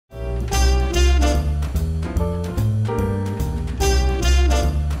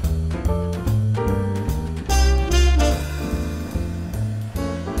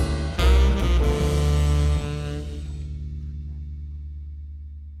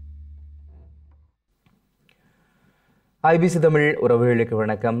IBC Tamil உறவுகளுக்கு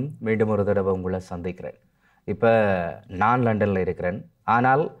வணக்கம். மீண்டும் ஒரு தடவை உங்களை சந்திக்கிறேன். இப்போ நான் லண்டனில் இருக்கிறேன்.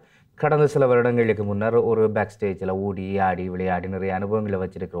 ஆனால் கடந்த சில வருடங்களுக்கு முன்னர் ஒரு பேக் ஸ்டேஜில் ஓடி ஆடி விளையாடி நிறைய அனுபவங்களை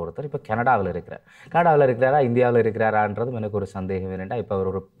வச்சிருக்கிற ஒருத்தர் இப்போ கனடாவில் இருக்கிறார். கனடாவில் இருக்கிறாரா இந்தியாவில் இருக்கிறாரான்றதும் எனக்கு ஒரு சந்தேகம் வேண்டாம். இப்போ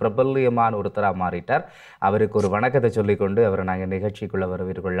அவர் ஒரு பிரபல்யமான ஒருத்தராக மாறிட்டார். அவருக்கு ஒரு வணக்கத்தை சொல்லிக்கொண்டு அவரை நாங்கள் நிகழ்ச்சிக்குள்ளே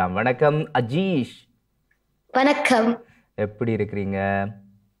வரவேற்கொள்ளலாம். வணக்கம் அஜீஷ். வணக்கம். எப்படி இருக்கிறீங்க?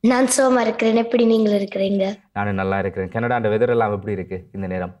 நான் சோமா இருக்கிறேன். எப்படி நீங்கள் இருக்கிறீங்க? நானும் நல்லா இருக்கிறேன். கனடாண்ட வெதர் எல்லாம் எப்படி இருக்கு இந்த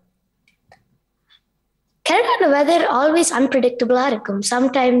நேரம்? கனடால வெதர் ஆல்வேஸ் அன்பிரடிக்டபிளா இருக்கும்.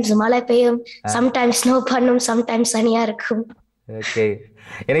 சம்டைம்ஸ் மழை பெய்யும், சம்டைம்ஸ் ஸ்னோ பண்ணும், சம்டைம்ஸ் சனியா இருக்கும். ஓகே,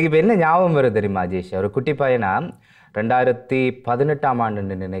 எனக்கு இப்போ என்ன ஞாபகம் வருது தெரியுமா அஜீஷ்? ஒரு குட்டி பையனா 2018ஆம்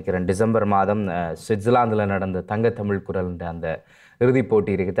ஆண்டு நினைக்கிறேன், டிசம்பர் மாதம் சுவிட்சர்லாந்தில் நடந்த தங்க தமிழ் குரல்ன்ற அந்த இறுதிப்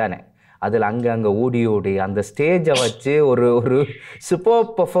போட்டி இருக்கு தானே, அதில் அங்கே ஓடி ஓடி அந்த ஸ்டேஜை வச்சு ஒரு ஒரு சூப்பர்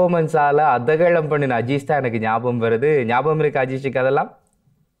பர்ஃபார்மன்ஸால் அதகலம் பண்ணின அஜீஷ் தான் எனக்கு ஞாபகம் வருது. ஞாபகம் இருக்கு அஜீஷுக்கு அதெல்லாம்?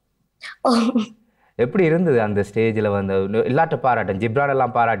 எப்படி இருந்தது அந்த ஸ்டேஜில் வந்து எல்லாட்ட பாராட்டம், ஜிப்ரான்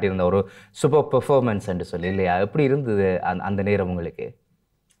எல்லாம் பாராட்டி இருந்த ஒரு சூப்பர் பெர்ஃபார்மன்ஸ் என்று சொல்லி இல்லையா? எப்படி இருந்தது அந்த நேரம் உங்களுக்கு?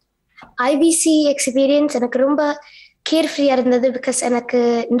 ஐபிசி எக்ஸ்பீரியன்ஸ் எனக்கு ரொம்ப கேர் ஃப்ரீயா இருந்தது. பிகாஸ் எனக்கு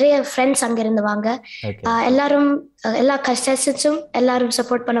நிறைய ஃப்ரெண்ட்ஸ் அங்க இருந்தவாங்க. எல்லாரும் எல்லா கஸ்டமர்ஸும் எல்லாரும்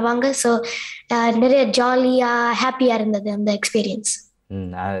சப்போர்ட் பண்ணுவாங்க. ஸோ நிறைய ஜாலியா ஹாப்பியா இருந்தது அந்த எக்ஸ்பீரியன்ஸ்.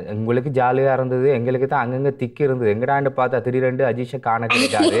 உங்களுக்கு ஜாலியாக இருந்தது, எங்களுக்கு தான் அங்கங்கே திக்கி இருந்தது. எங்கடாண்டு பார்த்தா திடீரெண்டு அஜீஷை காண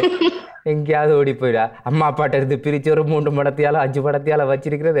கிடைக்காது. எங்கேயாவது ஓடி போயிடா. அம்மா அப்பாட்ட இருந்து பிரித்து ஒரு 3 படத்தையால 5 படத்தையால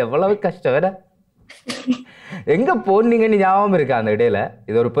வச்சிருக்கிறது எவ்வளவு கஷ்டம் வேற. எங்க போனீங்கன்னு ஞாபகம் இருக்கா அந்த இடையில?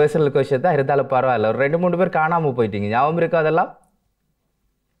 இது ஒரு பர்சனல் கொஸ்டின் தான், இருந்தாலும் பரவாயில்ல. ஒரு 2-3 பேர் காணாம போயிட்டீங்க, ஞாபகம் இருக்கா அதெல்லாம்?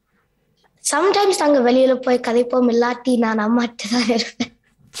 சம்டைம்ஸ் நாங்க வெளியில போய் கதைப்போம், இல்லாட்டி நான் அம்மாட்ட தான் இருப்பேன்.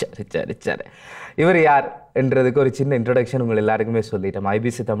 சரி சரி சரி. இவர் யார் என்றதுக்கு ஒரு சின்ன இன்ட்ரடக்ஷன் உங்கள் எல்லாருக்குமே சொல்லிட்டோம்.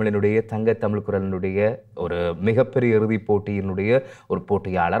 ஐபிசி தமிழினுடைய தங்க தமிழ் குரலினுடைய ஒரு மிகப்பெரிய இறுதிப் போட்டியினுடைய ஒரு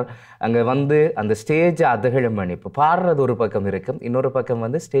போட்டியாளர். அங்கே வந்து அந்த ஸ்டேஜை அதகழம் பண்ணி இப்போ பாடுறது ஒரு பக்கம் இருக்கும், இன்னொரு பக்கம்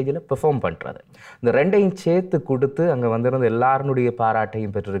வந்து ஸ்டேஜில் பெர்ஃபார்ம் பண்ணுறது. இந்த ரெண்டையும் சேர்த்து கொடுத்து அங்கே வந்திருந்த எல்லாருடைய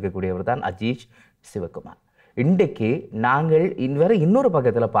பாராட்டையும் பெற்றிருக்கக்கூடியவர் தான் அஜீஷ் சிவகுமார். இன்றைக்கு நாங்கள் வேற இன்னொரு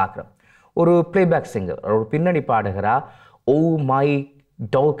பக்கத்தில் பார்க்குறோம், ஒரு பிளேபேக் சிங்கர், ஒரு பின்னணி பாடகரா ஓ மை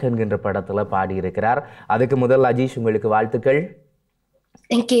டாக் என்கின்ற படத்தில் பாடியிருக்கிறார். அதுக்கு முதல் அஜீஷ் உங்களுக்கு வாழ்த்துக்கள்.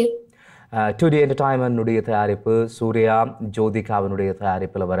 தேங்க்யூ. 2D என்டர்டைன்மெண்ட்டுடைய தயாரிப்பு, சூர்யா ஜோதிகாவினுடைய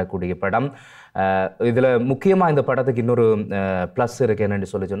தயாரிப்பில் வரக்கூடிய படம். இதில் முக்கியமாக இந்த படத்துக்கு இன்னொரு ப்ளஸ் இருக்குது என்னென்னு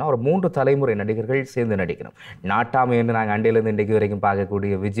சொல்லி சொன்னால், ஒரு 3 தலைமுறை நடிகர்கள் சேர்ந்து நடிக்கணும். நாட்டாமை என்று நாங்கள் அண்டையிலேருந்து இன்றைக்கு வரைக்கும்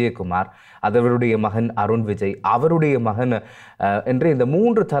பார்க்கக்கூடிய விஜயகுமார், அவருடைய மகன் அருண் விஜய், அவருடைய மகன் என்று இந்த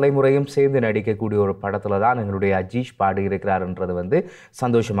 3 தலைமுறையும் சேர்ந்து நடிக்கக்கூடிய ஒரு படத்தில் தான் எங்களுடைய அஜீஷ் பாடியிருக்கிறார்ன்றது வந்து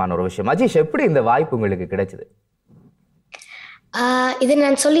சந்தோஷமான ஒரு விஷயம். அஜீஷ், எப்படி இந்த வாய்ப்பு உங்களுக்கு கிடைச்சது? இது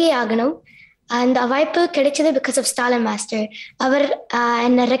நான் சொல்லியே ஆகணும். அந்த வாய்ப்பு கிடைச்சது பிகாஸ் ஆஃப் ஸ்டாலின் மாஸ்டர். அவர்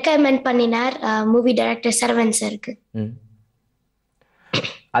என்னை ரெக்கமெண்ட் பண்ணினார் மூவி டைரக்டர் சரவணன் சாருக்கு.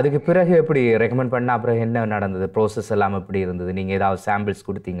 அதுக்கு பிறகு எப்படி ரெக்கமெண்ட் பண்ண பிறகு என்ன நடந்தது? ப்ரோசஸ் எல்லாம் எப்படி இருந்தது? நீங்கள் ஏதாவது சாம்பிள்ஸ்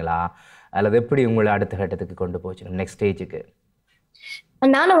கொடுத்தீங்களா, அல்லது எப்படி உங்களை அடுத்த கட்டத்துக்கு கொண்டு போச்சு, நெக்ஸ்ட் ஸ்டேஜுக்கு?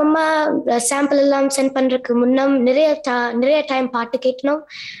 நானும் அம்மா சாம்பிள் எல்லாம் சென்ட் பண்றதுக்கு முன்னம் நிறைய டைம் பாட்டு கேட்டணும்.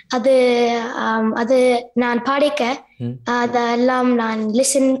 அது நான் பாடிக்க அதெல்லாம் நான்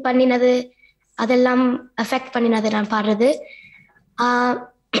லிசன் பண்ணினது, அதெல்லாம் அஃபெக்ட் பண்ணினது நான் பாடுறது.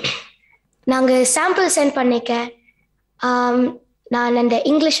 நாங்கள் சாம்பிள் சென்ட் பண்ணிக்க நான் அந்த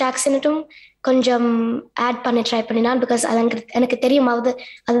இங்கிலீஷ் ஆக்சென்ட்டும் கொஞ்சம் ஆட் பண்ணி ட்ரை பண்ணினான். பிகாஸ் அது எனக்கு தெரியும்,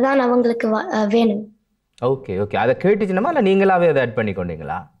 அதுதான் அவங்களுக்கு வேணும். Okay okay. அதை கேட்டுச்சுனமா இல்லை நீங்களாவே அதை ஆட் பண்ணி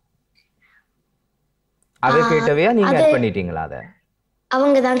கொண்டீங்களா? அதை கேட்டவையா நீங்கள் ஆட் பண்ணிட்டீங்களா? அதை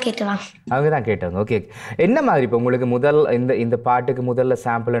அவங்க தான் கேட்டுவாங்க. அவங்க தான் கேட்டாங்க. ஓகே, என்ன மாதிரி இப்போ உங்களுக்கு முதல் இந்த பாட்டுக்கு முதல்ல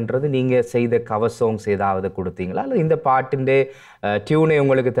சாம்பிள்ன்றது நீங்கள் செய்த கவர் சாங்ஸ் ஏதாவது கொடுத்தீங்களா, இல்லை இந்த பாட்டுண்டே டியூனை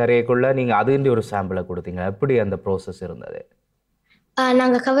உங்களுக்கு தரையக்குள்ள நீங்கள் அதுண்டி ஒரு சாம்பிளை கொடுத்தீங்களா? எப்படி அந்த ப்ரோசஸ் இருந்தது?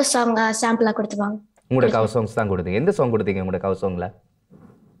 நாங்கள் கவர் சாங் சாம்பிளாக கொடுத்துவாங்க. உங்களோட கவர் சாங்ஸ் தான் கொடுத்தீங்க. எந்த சாங் கொடுத்தீங்க உங்களோட கவர் சாங்கில்?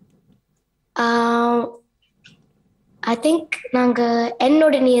 ஐ திங்க் நாங்கள்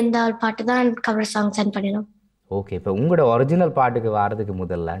என்னோட நீ இருந்தால் பாட்டு தான் கவர் சாங் சென்ட் பண்ணினோம். ஓகே, இப்போ உங்களோட ஒரிஜினல் பாட்டுக்கு வர்றதுக்கு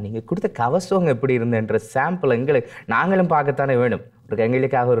முதல்ல நீங்கள் கொடுத்த கவர் சாங் எப்படி இருந்தன்ற சாம்பிள் எங்களுக்கு நாங்களும் பார்க்கத்தானே வேணும். ஒரு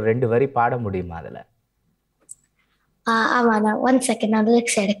எங்களுக்காக ஒரு 2 வரி பாட முடியுமா அதில்? ஆமாம், நான் 1 செகண்ட் நான்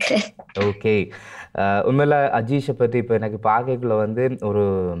லிரிக்ஸ் எடுக்கிறேன். ஓகே, உண்மையில் அஜீஷை பற்றி இப்போ எனக்கு பார்க்கக்குள்ள வந்து ஒரு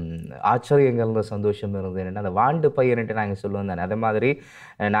ஆச்சரியங்கள்ன்ற சந்தோஷம் இருந்தது. என்னென்னா அந்த வாண்டு பையன்ட்டு நாங்கள் சொல்லுவோம் தானே, அதே மாதிரி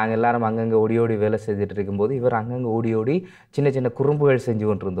நாங்கள் எல்லாரும் அங்கங்கே ஓடி ஓடி வேலை செஞ்சுட்டு இருக்கும்போது இவர் அங்கங்கே ஓடி ஓடி சின்ன சின்ன குறும்புகள் செஞ்சு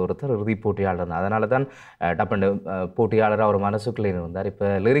கொண்டு இருந்த ஒருத்தர் இறுதி போட்டியாளர் தான். அதனால தான் டப்பண்டு போட்டியாளராக அவர் மனசுக்குள்ளே இருந்தார். இப்போ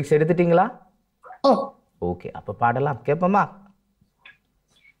லிரிக்ஸ் எடுத்துட்டிங்களா? ஓகே, அப்போ பாடலாம், கேட்போமா?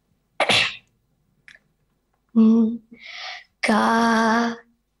 ம்.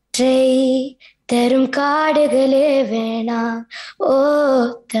 காற்றை தரும் காடுகளே வேணாம், ஓ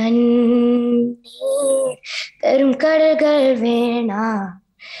தண்ணீர் தரும் கடல்கள் வேணாம்,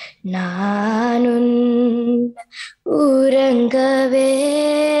 நானுன் உறங்கவே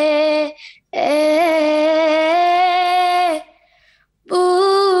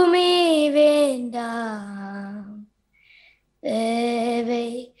பூமி வேண்டாம், தேவை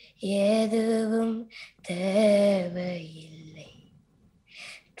எதுவும் தேவையில்லை,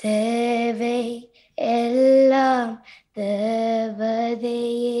 தேவை எல்லாம்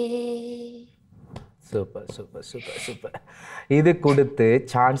தேவதையே. Super super super super. இது கொடுத்து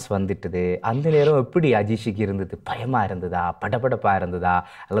சான்ஸ் வந்துட்டுது. அந்த நேரம் எப்படி அஜீஷுக்கு இருந்தது? பயமா இருந்ததா, படபடப்பா இருந்ததா,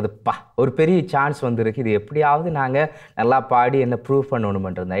 அல்லது ஒரு பெரிய சான்ஸ் வந்திருக்கு, இது எப்படியாவது நாங்கள் நல்லா பாடி என்ன ப்ரூவ்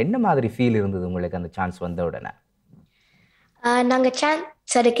பண்ணணுமென்றதா, என்ன மாதிரி ஃபீல் இருந்தது உங்களுக்கு அந்த சான்ஸ் வந்த உடனே? நாங்கள்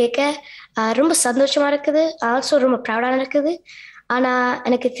சான்ஸ் அது கேட்க ரொம்ப சந்தோஷமா இருக்குது, ஆல்சோ ரொம்ப ப்ரௌடாக இருக்குது. ஆனால்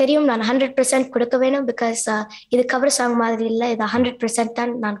எனக்கு தெரியும் நான் 100% கொடுக்க வேணும். பிகாஸ் இது கவர் சாங் மாதிரி இல்லை, இது 100%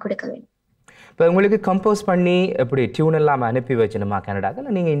 தான் நான் கொடுக்க வேணும். இப்போ உங்களுக்கு கம்போஸ் பண்ணி எப்படி டியூன் எல்லாம் அனுப்பி வச்சணுமா கனடாக்கு,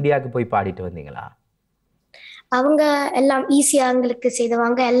 இல்லை நீங்கள் இந்தியாவுக்கு போய் பாடிட்டு வந்தீங்களா? அவங்க எல்லாம் ஈஸியாக எங்களுக்கு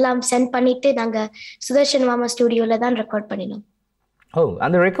செய்தவாங்க, எல்லாம் சென்ட் பண்ணிட்டு நாங்கள் சுதர்ஷன் மாமா ஸ்டுடியோவில் தான் ரெக்கார்ட் பண்ணினோம். ஓ,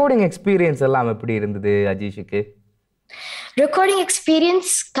 அந்த ரெக்கார்டிங் எக்ஸ்பீரியன்ஸ் எல்லாம் எப்படி இருந்தது அஜீஷுக்கு? ரெக்கார்டிங்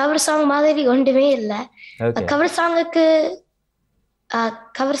எக்ஸ்பீரியன்ஸ் கவர் சாங் மாதிரி ஒன்றுமே இல்லை.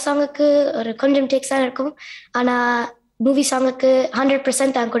 கவர் சாங்குக்கு ஒரு கொஞ்சம் டேக்ஸ் தான் இருக்கும், ஆனால் மூவி சாங்குக்கு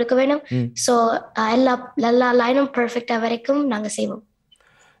 100% தான் கொடுக்க வேணும். ஸோ எல்லா லைனும் பர்ஃபெக்டா வரைக்கும் நாங்கள் செய்வோம்.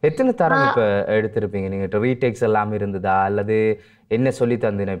 எத்தனை தரம் இப்போ எடுத்திருப்பீங்க நீங்கள்? ரீடேக்ஸ் எல்லாம் இருந்ததா, அல்லது என்ன சொல்லி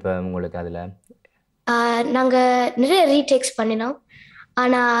தந்தீங்க இப்போ உங்களுக்கு அதில்? நாங்கள் நிறைய ரீடேக்ஸ் பண்ணினோம்,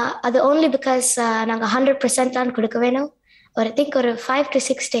 ஆனால் அது ஓன்லி பிகாஸ் நாங்கள் 100% தான் கொடுக்க வேணும். திங்க் ஒரு 5 to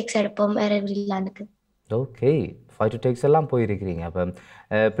 6 டேக்ஸ் எடுப்போம் வேற வில்லானுக்கு. ஓகே, 5 to 6 டேக்ஸ் எல்லாம் போயிருக்கிறீங்க. அப்போ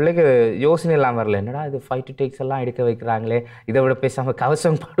பிள்ளைக்கு யோசனை எல்லாம் வரல, என்னடா இது 5 to 6 டேக்ஸ் எல்லாம் எடுக்க வைக்கிறாங்களே, இதை விட பேசாமல்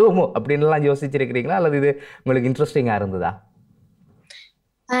கவசம் படுவோமோ அப்படின்லாம் யோசிச்சிருக்கிறீங்களா, அல்லது இது உங்களுக்கு இன்ட்ரெஸ்டிங்காக இருந்ததா?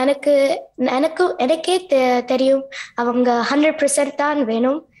 எனக்கே தெரியும் அவங்க 100% தான்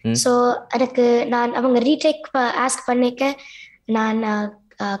வேணும். ஸோ நான் அவங்க ரீடேக் ஆஸ்க் பண்ணிக்க நான்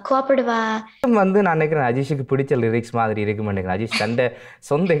வந்து நான் நினைக்கிறேன் அஜீஷுக்கு பிடிச்ச லிரிக்ஸ் மாதிரி இருக்குன்னு நினைக்கிறேன். அஜீஷ் தண்ட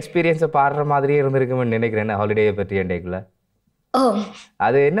சொந்த எக்ஸ்பீரியன்ஸை பாடுற மாதிரியே இருந்திருக்குன்னு நினைக்கிறேன் ஹாலிடேயை பற்றி என்டைக்குள்ள.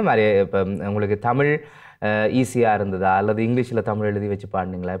 அது என்ன மாதிரி இப்போ உங்களுக்கு தமிழ் ஈஸியாக இருந்ததா, அல்லது இங்கிலீஷில் தமிழ் எழுதி வச்சு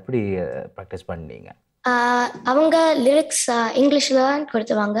பாடினீங்களா, எப்படி ப்ராக்டிஸ் பண்ணீங்க? அவங்க லிரிக்ஸ் இங்கிலீஷில் தான்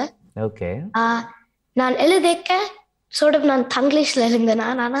கொடுத்துவாங்க. ஓகே, நான் எழுதிக்க நான் தங்கிலீஷில் இருந்தேனா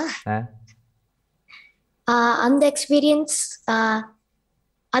நானா அந்த எக்ஸ்பீரியன்ஸ்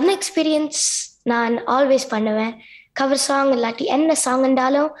நான் ஆல்வேஸ் பண்ணுவேன். கவர் சாங் இல்லாட்டி என்ன சாங்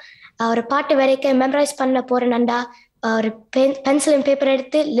இருந்தாலும் ஒரு பாட்டு வரைக்கும் மெமரைஸ் பண்ண போறேன்டா, ஒரு பென்சில் பேப்பர்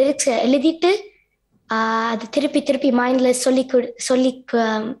எடுத்து லிரிக்ஸ் எழுதிட்டு அது திருப்பி மைண்ட்ல சொல்லி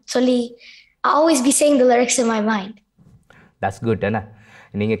always be saying the lyrics in my mind. That's good. என்ன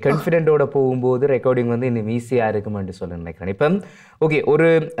நீங்கள் கான்ஃபிடென்ட்டோட போகும்போது ரெக்கார்டிங் வந்து இன்னும் ஈஸியாக இருக்குமென்று சொல்ல நினைக்கிறேன். இப்போ ஓகே, ஒரு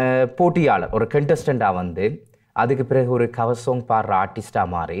போட்டியாளர், ஒரு கண்டஸ்டண்ட்டாக வந்து அதுக்கு பிறகு ஒரு கவர் சாங் பாடுற ஆர்டிஸ்டாக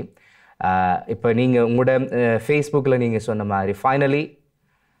மாறி இப்போ நீங்கள் உங்களோட ஃபேஸ்புக்கில் நீங்கள் சொன்ன மாதிரி finally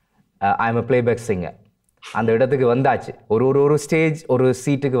I am a playback singer அந்த இடத்துக்கு வந்தாச்சு, ஒரு ஸ்டேஜ் ஒரு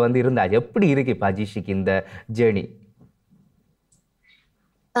சீட்டுக்கு வந்து இருந்தாச்சு. எப்படி இருக்கு இப்போ அஜீஷுக்கு இந்த ஜேர்னி?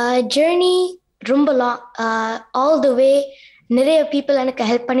 ஜேர்னி ரொம்ப லாங், ஆல் த வே நிறைய பீப்புள் எனக்கு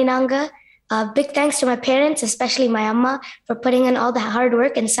ஹெல்ப் பண்ணினாங்க. Big thanks to my parents, especially my amma, for putting in all the hard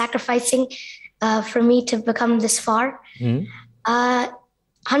work and sacrificing for me to become this far.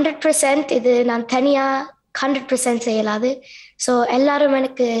 100% இது நான் தனியா 100% செய்யலாது. ஸோ எல்லாரும்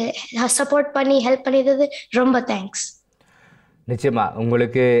எனக்கு support பண்ணி ஹெல்ப் பண்ணியது ரொம்ப தேங்க்ஸ். நிச்சயமா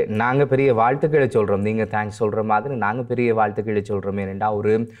உங்களுக்கு நாங்கள் பெரிய வாழ்த்துக்களை சொல்கிறோம். நீங்கள் தேங்க்ஸ் சொல்கிற மாதிரி நாங்கள் பெரிய வாழ்த்துக்களை சொல்கிறோம். ஏனெண்டா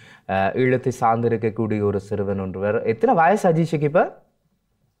ஒரு ஈழத்தை சார்ந்து இருக்கக்கூடிய ஒரு சிறுவன் ஒன்றுவர். எத்தனை வயசு அஜீஷுக்கு இப்போ?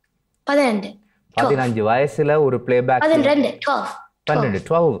 15 வயசுல ஒரு பிளேபேக்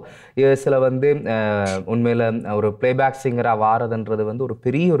 12 இயர்ஸில் வந்து உண்மையில் ஒரு பிளேபேக் சிங்கராக வாரதுன்றது வந்து ஒரு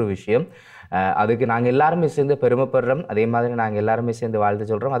பெரிய ஒரு விஷயம். அதுக்கு நாங்கள் எல்லாருமே சேர்ந்து பெருமைப்படுறோம். அதே மாதிரி நாங்கள் எல்லாருமே சேர்ந்து வாழ்த்து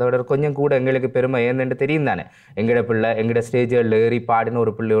சொல்கிறோம். அதோட கொஞ்சம் கூட எங்களுக்கு பெருமை ஏன்னு தெரியும் தானே, எங்களோட பிள்ளை எங்களோட ஸ்டேஜில் ஏறி பாடின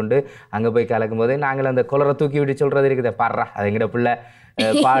ஒரு பிள்ளை உண்டு. அங்கே போய் கலக்கும் போது நாங்கள் அந்த குளரை தூக்கி விட்டு சொல்கிறது இருக்குது, பாடுறா அது எங்களோட பிள்ளை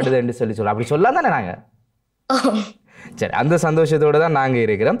பாடுதுன்னு சொல்கிறோம். அப்படி சொல்லலாம் தானே நாங்கள். சரி, அந்த சந்தோஷத்தோடு தான் நாங்கள்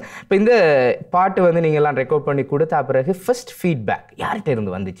இருக்கிறோம். இப்போ இந்த பாட்டு வந்து நீங்கள் எல்லாம் ரெக்கார்ட் பண்ணி கொடுத்தா பிறகு ஃபர்ஸ்ட் ஃபீட்பேக் யார்கிட்ட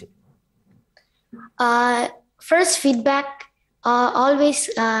இருந்து வந்துச்சு? ஃபர்ஸ்ட் ஃபீட்பேக் ஆல்வேஸ்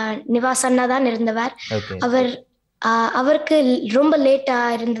நிவாஸ் அண்ணா தான் இருந்தவர். அவர் அவருக்கு ரொம்ப லேட்டா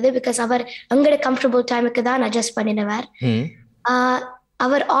இருந்தது பிகாஸ் அவர் எங்களோட கம்ஃபர்டபுள் டைமுக்கு தான் அட்ஜஸ்ட் பண்ணினவர்.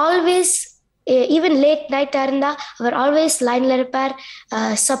 அவர் ஆல்வேஸ் ஈவன் லேட் நைட்டா இருந்தா அவர் ஆல்வேஸ் லைன்ல இருப்பார்,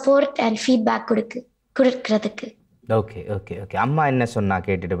 சப்போர்ட் அண்ட் ஃபீட்பேக் கொடுக்கறதுக்கு. Okay okay okay. அம்மா என்ன சொன்னா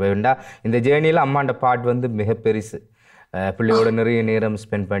கேட்டுட்டு போய்ண்டா? இந்த ஜேர்னியில் அம்மாண்ட பார்ட் வந்து மிக பெருசு. பிள்ளையோட நிறைய நேரம்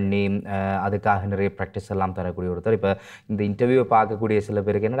ஸ்பெண்ட் பண்ணி அதுக்காக நிறைய ப்ராக்டிஸ் எல்லாம் தரக்கூடிய ஒருத்தர். இப்போ இந்த இன்டர்வியூவை பார்க்கக்கூடிய சில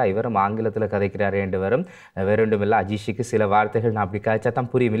பேருக்கு என்னடா இவரும் ஆங்கிலத்தில் கதைக்கிறாரேண்டு வரும். வேற ஒன்றும் இல்லை, அஜீஷுக்கு சில வார்த்தைகள் நான் அப்படி கதைச்சா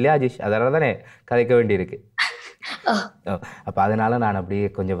தான் புரியும் இல்லையா அஜீஷ்? அதனால தானே கதைக்க வேண்டியிருக்கு. அப்போ அதனால நான் அப்படியே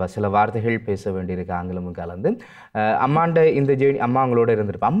கொஞ்சம் சில வார்த்தைகள் பேச வேண்டியிருக்கு ஆங்கிலமும் கலந்து. அம்மாண்ட இந்த ஜேர்னி அம்மா அவங்களோட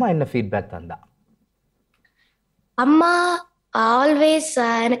இருந்திருப்பா. அம்மா என்ன ஃபீட்பேக் தந்தா? அம்மா ஆல்வேஸ்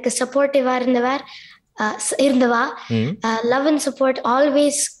எனக்கு சப்போர்ட்டிவா இருந்தவா. லவ் அண்ட் சப்போர்ட்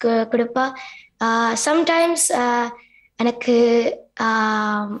ஆல்வேஸ் கொடுப்பா. சம்டைம்ஸ் எனக்கு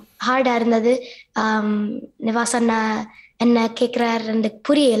ஹார்டா இருந்தது, நிவாசன் என்ன கேட்கிறாரு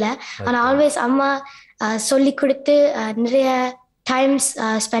புரியல. ஆனா ஆல்வேஸ் அம்மா சொல்லி கொடுத்து நிறைய டைம்ஸ்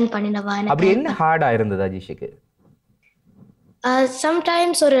ஸ்பெண்ட் பண்ணினவா. அப்படி என்ன ஹார்டா இருந்தது அஜீஷுக்கு?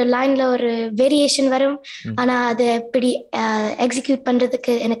 சம்டைம்ஸ் ஒரு லைன்ல ஒரு வேரியேஷன் வரும், ஆனா அதை எப்படி எக்ஸிக்யூட்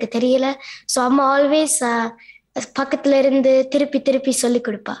பண்றதுக்கு எனக்கு தெரியல. ஸோ அம்மா ஆல்வேஸ் பக்கத்துல இருந்து திருப்பி திருப்பி சொல்லி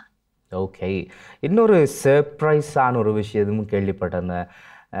கொடுப்பா. ஓகே. இன்னொரு சர்ப்ரைஸான ஒரு விஷயமும் கேள்விப்பட்டேன்,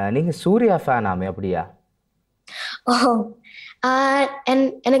 நீங்க சூர்யா ஃபேன் ஆமே, அப்படியா? ஓ,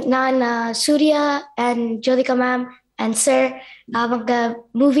 எனக்கு நான் Surya and Jyothika ma'am and sir அவங்க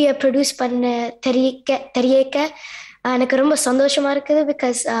மூவியை ப்ரொடியூஸ் பண்ண தெரியக்க எனக்கு ரொம்ப சந்தோஷமா இருக்குது.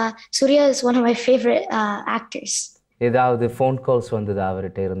 Because Surya is one of my favourite actors. ஏதாவது ஃபோன் கால்ஸ் வந்ததா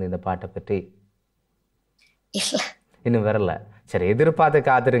அவர்கிட்ட இருந்து இந்த பாட்டை பற்றி? இல்லை, இன்னும் வரல. சரி, எதிர்பார்த்து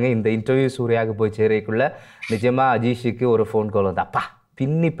காத்துருங்க. இந்த இன்டர்வியூ சூர்யாவுக்கு போய் சேரைக்குள்ள நிஜமா அஜீஷுக்கு ஒரு ஃபோன் கால் வந்து அப்பா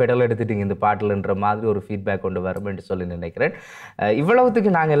பின்னி பெடல் எடுத்துட்டீங்க இந்த பாட்டில்ன்ற மாதிரி ஒரு ஃபீட்பேக் கொண்டு வரும் என்று சொல்லி நினைக்கிறேன். இவ்வளவுத்துக்கு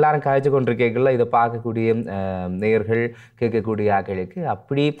நாங்கள் எல்லாரும் காய்ச்சி கொண்டிருக்கல இதை பார்க்கக்கூடிய நேயர்கள் கேட்கக்கூடிய ஆக்களுக்கு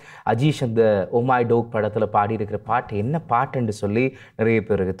அப்படி அஜீஷ் அந்த ஓ மை டாக் படத்தில் பாடியிருக்கிற பாட்டு என்ன பாட்டுன்னு சொல்லி நிறைய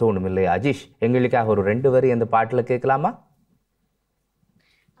பேருக்கு தோணும் இல்லையா? அஜீஷ், எங்களுக்காக ஒரு 2 வரி அந்த பாட்டில் கேட்கலாமா?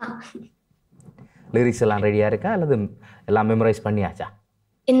 லிரிக்ஸ் எல்லாம் ரெடியாக இருக்கா அல்லது எல்லாம் மெமரைஸ் பண்ணியாச்சா?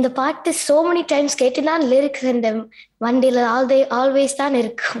 இந்த பாட்டு so many times கேட்டுதான் லிரிக்ஸ் இந்த வண்டியில ஆல்வேஸ் தான்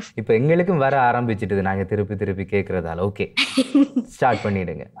இருக்கும். இப்போ எங்களுக்கும் வர ஆரம்பிச்சிட்டுது நாங்க திருப்பி திருப்பி கேட்கறதால. ஓகே, ஸ்டார்ட்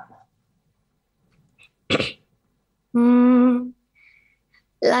பண்ணிடுங்க.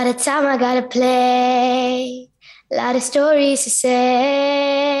 Lot of time I gotta play, lot of stories to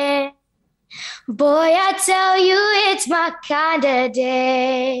say. Boy, I tell you it's my kind of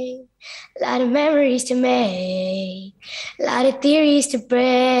day. Lot of memories to make, lot of theories to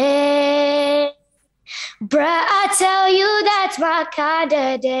break. Bruh, I tell you that's my kind of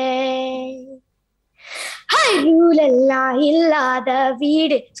day. Hey, rule எல்லாம் இல்லாத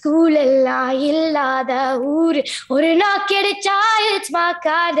வீடு, school எல்லாம் இல்லாத ஊரு, ஒரு நாள் கிடைச்சா it's my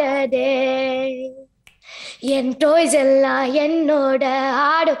kind of day. N toys எல்லாம் என்னோட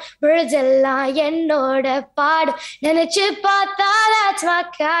ஆடும், birds எல்லாம் என்னோட பாடும், நினைச்சு பார்த்தா that's my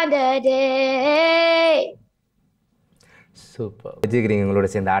kind of day. Super. வச்சுக்கிறீங்க உங்களோட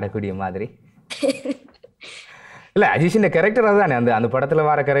சேர்ந்து ஆடக்கூடிய மாதிரி. இல்லை, அஜீஷின் கேரக்டர் அதுதானே, அந்த படத்தில்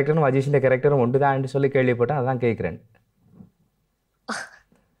வர கேரக்டரும் அஜீஷின் கேரக்டரும் ஒன்று தான் சொல்லி கேள்விப்பட்டேன், அதான் கேட்குறேன்.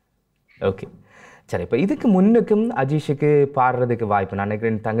 ஓகே, சரி. இப்போ இதுக்கு முன்னுக்கும் அஜீஷுக்கு பாடுறதுக்கு வாய்ப்பு, நான்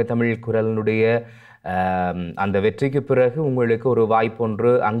நினைக்கிறேன் தங்கத்தமிழ் குரலினுடைய அந்த வெற்றிக்கு பிறகு உங்களுக்கு ஒரு வாய்ப்பு ஒன்று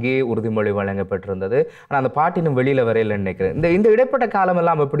அங்கேயே உறுதிமொழி வழங்கப்பட்டிருந்தது. ஆனால் அந்த பாட்டினும் வெளியில் வரையில்லைன்னு நினைக்கிறேன். இந்த இடைப்பட்ட காலம்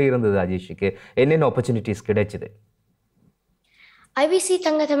எல்லாம் எப்படி இருந்தது அஜீஷுக்கு? என்னென்ன ஆப்பர்ச்சுனிட்டிஸ் கிடைச்சிது? ஐபிசி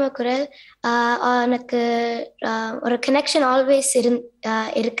தங்கத்தமிழ் குரல் எனக்கு ஒரு கனெக்ஷன் ஆல்வேஸ்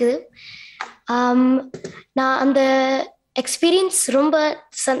இருக்குது. நான் அந்த எக்ஸ்பீரியன்ஸ் ரொம்ப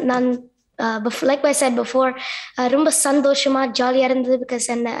நான் லைக் ஐ செட் பிஃபோர் ரொம்ப சந்தோஷமா ஜாலியாக இருந்தது. பிகாஸ்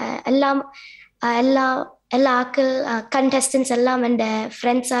எல்லா ஆக்கள் கண்டஸ்டன்ஸ் எல்லாம் என்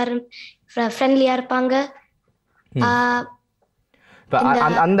ஃப்ரெண்ட்லியாக இருப்பாங்க.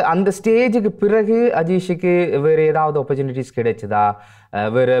 அந்த ஸ்டேஜுக்கு பிறகு அஜீஷுக்கு வேற ஏதாவது ஆப்பர்ச்சுனிட்டிஸ் கிடைச்சதா?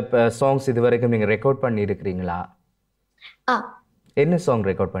 வேற சாங்ஸ் இது வரைக்கும் நீங்க ரெக்கார்ட் பண்ணி இருக்கிறீங்களா? என்ன சாங்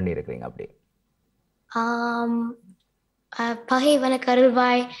ரெக்கார்ட் பண்ணி இருக்கிறீங்க? அப்படி பகைவன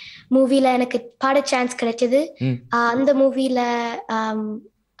கருள்வாய் மூவில எனக்கு பாட சான்ஸ் கிடைச்சது. அந்த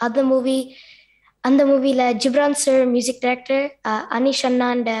மூவில Ghibran sir music director, Anish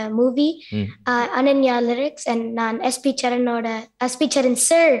அண்ணாண்ட movie, Ananya lyrics, and நான் எஸ்பி சரண்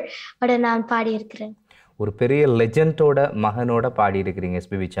சார் ஓட நான் பாடி இருக்கிறேன். ஒரு பெரிய லெஜெண்டோட மகனோட பாடி இருக்கிறீங்க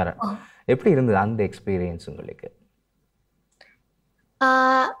எஸ்பி சரண். எப்படி இருந்தது அந்த எக்ஸ்பீரியன்ஸ் உங்களுக்கு?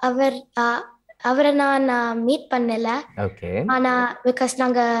 அவர் அவரை நான் மீட் பண்ணல. ஓகே. ஆனா பிகாஸ்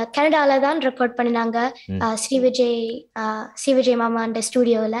நாங்க கனடால தான் ரெக்கார்ட் பண்ணினாங்க. ஸ்ரீ விஜய் மாமா அந்த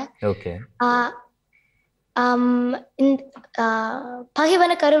ஸ்டுடியோல. ஓகே.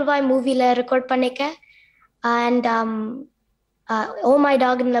 பகைவன கருள்வாய் மூவில ரெக்கார்ட் பண்ணிக்க அண்ட் ஓ மை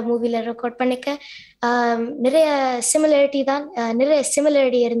டாக்ன்ற மூவில ரெக்கார்ட் பண்ணிக்க நிறைய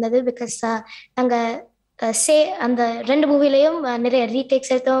சிமிலாரிட்டி இருந்தது. பிகாஸ் நாங்க அந்த 2 மூவிலையும் நிறைய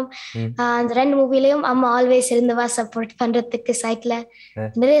ரீடேக்ஸ் எடுத்தோம். அந்த 2 மூவிலையும் அம்மா ஆல்வேஸ் இருந்தவா சப்போர்ட் பண்றதுக்கு சைட்ல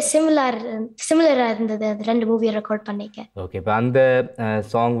நிறைய சிமிலரா இருந்தது. அந்த 2 மூவியை ரெக்கார்ட் பண்ணிக்க. ஓகே. இப்போ அந்த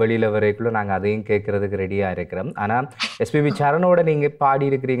சாங் வெளியில வரைக்குள்ள நாங்கள் அதையும் கேட்கறதுக்கு ரெடியாக இருக்கிறோம். ஆனால் எஸ்பிபி சரணோட நீங்கள் பாடி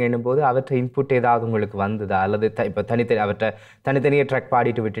இருக்கிறீங்கன்னும் போது அவற்றை இன்புட் ஏதாவது உங்களுக்கு வந்ததா, அல்லது இப்போ அவற்றை தனித்தனியாக ட்ராக்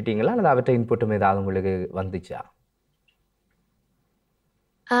பாடிட்டு விட்டுட்டீங்களா, அல்லது அவற்றை இன்புட்டும் ஏதாவது உங்களுக்கு வந்துச்சா?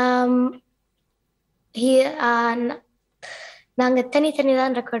 நாங்க தனித்தனி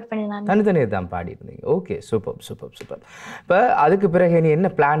தான் ரெக்கார்ட் பண்ணலாம். தனித்தனியாக தான் பாடிருந்தீங்க. Okay, super super super. இப்போ அதுக்கு பிறகு நீ என்ன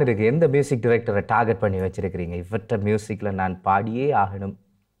பிளான் இருக்குது? எந்த மியூசிக் டைரக்டரை டார்கெட் பண்ணி வச்சிருக்கிறீங்க? இவற்ற மியூசிக்கில் நான் பாடியே ஆகணும்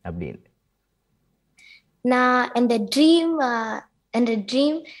அப்படின்னு. நான் இந்த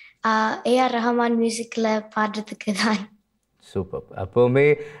ட்ரீம் ஏஆர் ரஹ்மான் மியூசிக்கில் பாடுறதுக்கு தான். சூப்பர். அப்போவுமே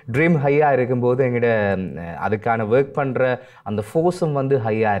ட்ரீம் ஹையாக இருக்கும்போது எங்கிட்ட அதுக்கான ஒர்க் பண்ணுற அந்த ஃபோர்ஸும் வந்து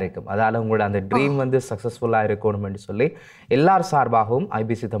ஹையாக இருக்கும். அதால் உங்களோட அந்த ட்ரீம் வந்து சக்ஸஸ்ஃபுல்லாக இருக்கணும்னு சொல்லி எல்லார் சார்பாகவும்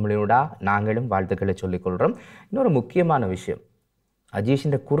ஐபிசி தமிழினோட நாங்களும் வாழ்த்துக்களை சொல்லிக்கொள்கிறோம். இன்னொரு முக்கியமான விஷயம்,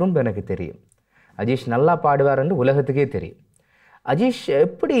 அஜீஷின் குறும்பு எனக்கு தெரியும். அஜீஷ் நல்லா பாடுவார்ன்னு உலகத்துக்கே தெரியும். அஜீஷ்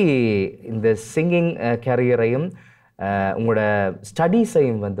எப்படி இந்த சிங்கிங் கேரியரையும் உங்களோட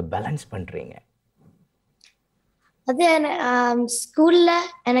ஸ்டடீஸையும் வந்து பேலன்ஸ் பண்ணுறீங்க? அது ஸ்கூல்ல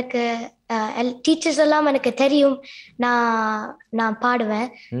எனக்கு டீச்சர்ஸ் எல்லாம் எனக்கு தெரியும் நான் பாடுவேன்.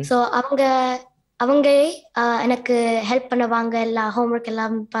 ஸோ அவங்க எனக்கு ஹெல்ப் பண்ணுவாங்க எல்லா ஹோம்ஒர்க்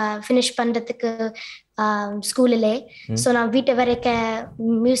எல்லாம் ஃபினிஷ் பண்றதுக்கு ஸ்கூலிலே. ஸோ நான் வீட்டை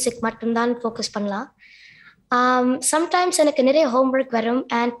வரைக்கும் மியூசிக் மட்டும்தான் ஃபோக்கஸ் பண்ணலாம். சம்டைம்ஸ் எனக்கு நிறைய ஹோம்ஒர்க் வரும்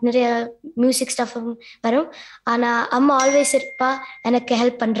அண்ட் நிறைய மியூசிக் ஸ்டஃபும் வரும். ஆனா அம்மா ஆல்வேஸ் இருப்பா எனக்கு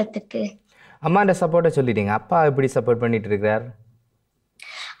ஹெல்ப் பண்றதுக்கு. அம்மாண்ட சப்போர்ட்டை சொல்லிட்டீங்க. அப்பா எப்படி சப்போர்ட் பண்ணிட்டு இருக்கிறார்?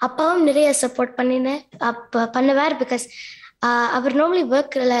 அப்பாவும் நிறைய சப்போர்ட் பண்ணுவார். பிகாஸ் அவர் நார்மலி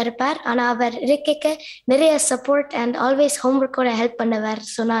ஒர்க்ல இருப்பார். ஆனா அவர் இருக்க நிறைய சப்போர்ட் அண்ட் ஆல்வேஸ் ஹோம்ஒர்க்கோட ஹெல்ப் பண்ணுவார்.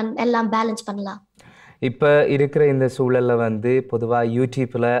 ஸோ நான் எல்லாம் பேலன்ஸ் பண்ணலாம். இப்போ இருக்கிற இந்த சூழலில் வந்து பொதுவாக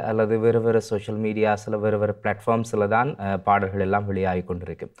யூடியூப்பில் அல்லது வேறு சோஷியல் மீடியாஸில் வேறு பிளாட்ஃபார்ம்ஸில் தான் பாடல்கள் எல்லாம் வெளியாகி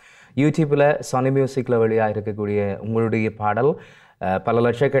கொண்டிருக்கு. யூடியூப்பில் சோனி மியூசிக்கில் வெளியாக இருக்கக்கூடிய உங்களுடைய பாடல் பல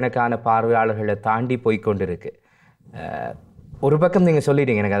லட்சக்கணக்கான பார்வையாளர்களை தாண்டி போய்கொண்டிருக்கு. ஒரு பக்கம் நீங்கள்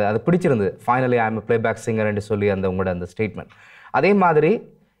சொல்லிட்டீங்க, எனக்கு அது பிடிச்சிருந்தது. Finally I am a playback சிங்கர்ன்னு சொல்லி உங்களோட அந்த ஸ்டேட்மெண்ட். அதே மாதிரி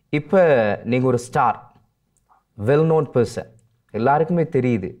இப்போ நீங்கள் ஒரு ஸ்டார், வெல் நோன் பர்சன், எல்லாருக்குமே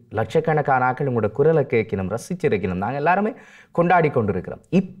தெரியுது. லட்சக்கணக்கான ஆட்கள் உங்களோட குரலை கேட்கணும், ரசிச்சிருக்கணும், நாங்கள் எல்லாருமே கொண்டாடி கொண்டு இருக்கிறோம்.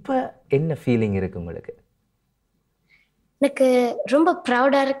 இப்போ என்ன ஃபீலிங் இருக்குது உங்களுக்கு? எனக்கு ரொம்ப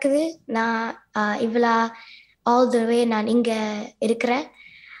ப்ரௌடாக இருக்குது. நான் இவ்வளோ ஆல் த வே நான் இங்கே இருக்கிறேன்.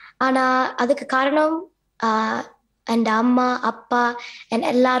 ஆனால் அதுக்கு காரணம் என் அம்மா அப்பா என்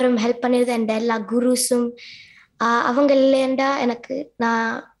எல்லாரும் ஹெல்ப் பண்ணிடுது. என் எல்லா குருஸும் அவங்க இல்லைண்டா எனக்கு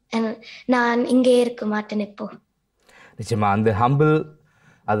நான் இங்கே இருக்க மாட்டேன் இப்போ. நிச்சயமாக அந்த ஹம்பிள்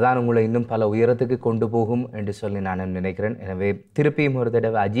அதுதான் உங்களை இன்னும் பல உயரத்துக்கு கொண்டு போகும் என்று சொல்லி நான் நினைக்கிறேன். எனவே திருப்பியும் ஒரு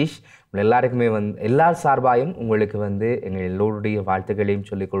தடவை அஜீஷ் உங்கள் எல்லாருக்குமே எல்லார் சார்பாயும் உங்களுக்கு எங்கள் எல்லோருடைய வாழ்த்துக்களையும்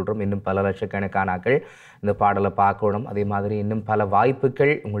சொல்லிக்கொள்கிறோம். இன்னும் பல லட்சக்கணக்கான ஆட்கள் இந்த பாடலை பார்க்கணும். அதே மாதிரி இன்னும் பல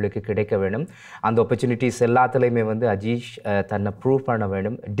வாய்ப்புகள் உங்களுக்கு கிடைக்க வேண்டும். அந்த ஆப்பர்ச்சுனிட்டிஸ் எல்லாத்துலேயுமே அஜீஷ் தன்னை ப்ரூவ் பண்ண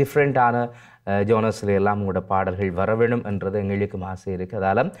வேண்டும். டிஃப்ரெண்ட்டான ஜோனர்ஸில் எல்லாம் உங்களோட பாடல்கள் வர வேண்டும் என்றது எங்களுக்கும் ஆசை இருக்குது.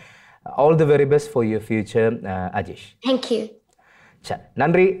 அதால் all the very best for your future Ajeesh. Thank you. சரி,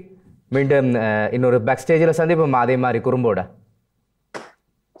 நன்றி. மீண்டும் இன்னொரு பேக் ஸ்டேஜில் சந்திப்போம் அதே மாதிரி குறும்போட.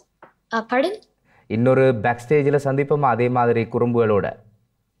 இன்னொரு பேக் ஸ்டேஜில் சந்திப்போம் அதே மாதிரி குறும்புகளோட.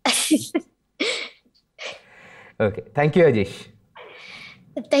 Okay, thank you Ajeesh.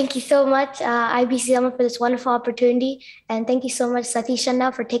 Thank you so much, IBC Tamil, for this wonderful opportunity, and thank you so much, Satish Anna,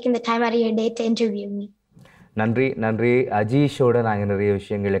 for taking the time out of your day to interview me. நன்றி நன்றி. அஜீஷோட நாங்கள் நிறைய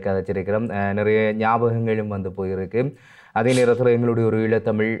விஷயங்களை கதைச்சிருக்கிறோம். நிறைய ஞாபகங்களும் போயிருக்கு. அதே நேரத்தில் எங்களுடைய ஒரு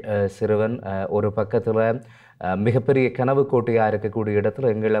ஈழத்தமிழ் சிறுவன் ஒரு பக்கத்தில் மிகப்பெரிய கனவு கோட்டையாக இருக்கக்கூடிய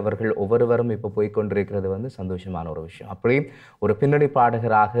இடத்துல அவர்கள் ஒவ்வொருவரும் இப்போ போய்கொண்டிருக்கிறது சந்தோஷமான ஒரு விஷயம். அப்படி ஒரு பின்னணி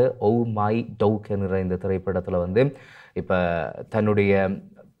பாடகராக ஓ மை டவுக் என்கிற இந்த திரைப்படத்தில் இப்போ தன்னுடைய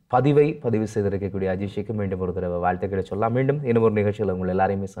பதிவு செய்திருக்கக்கூடிய அஜீஷுக்கு மீண்டும் ஒரு தடவை வாழ்த்துக்களை சொல்லலாம். மீண்டும் இன்னும் ஒரு நிகழ்ச்சியில் உங்கள்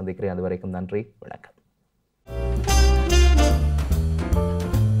எல்லாரையுமே சந்திக்கிறேன். அது வரைக்கும் நன்றி, வணக்கம்.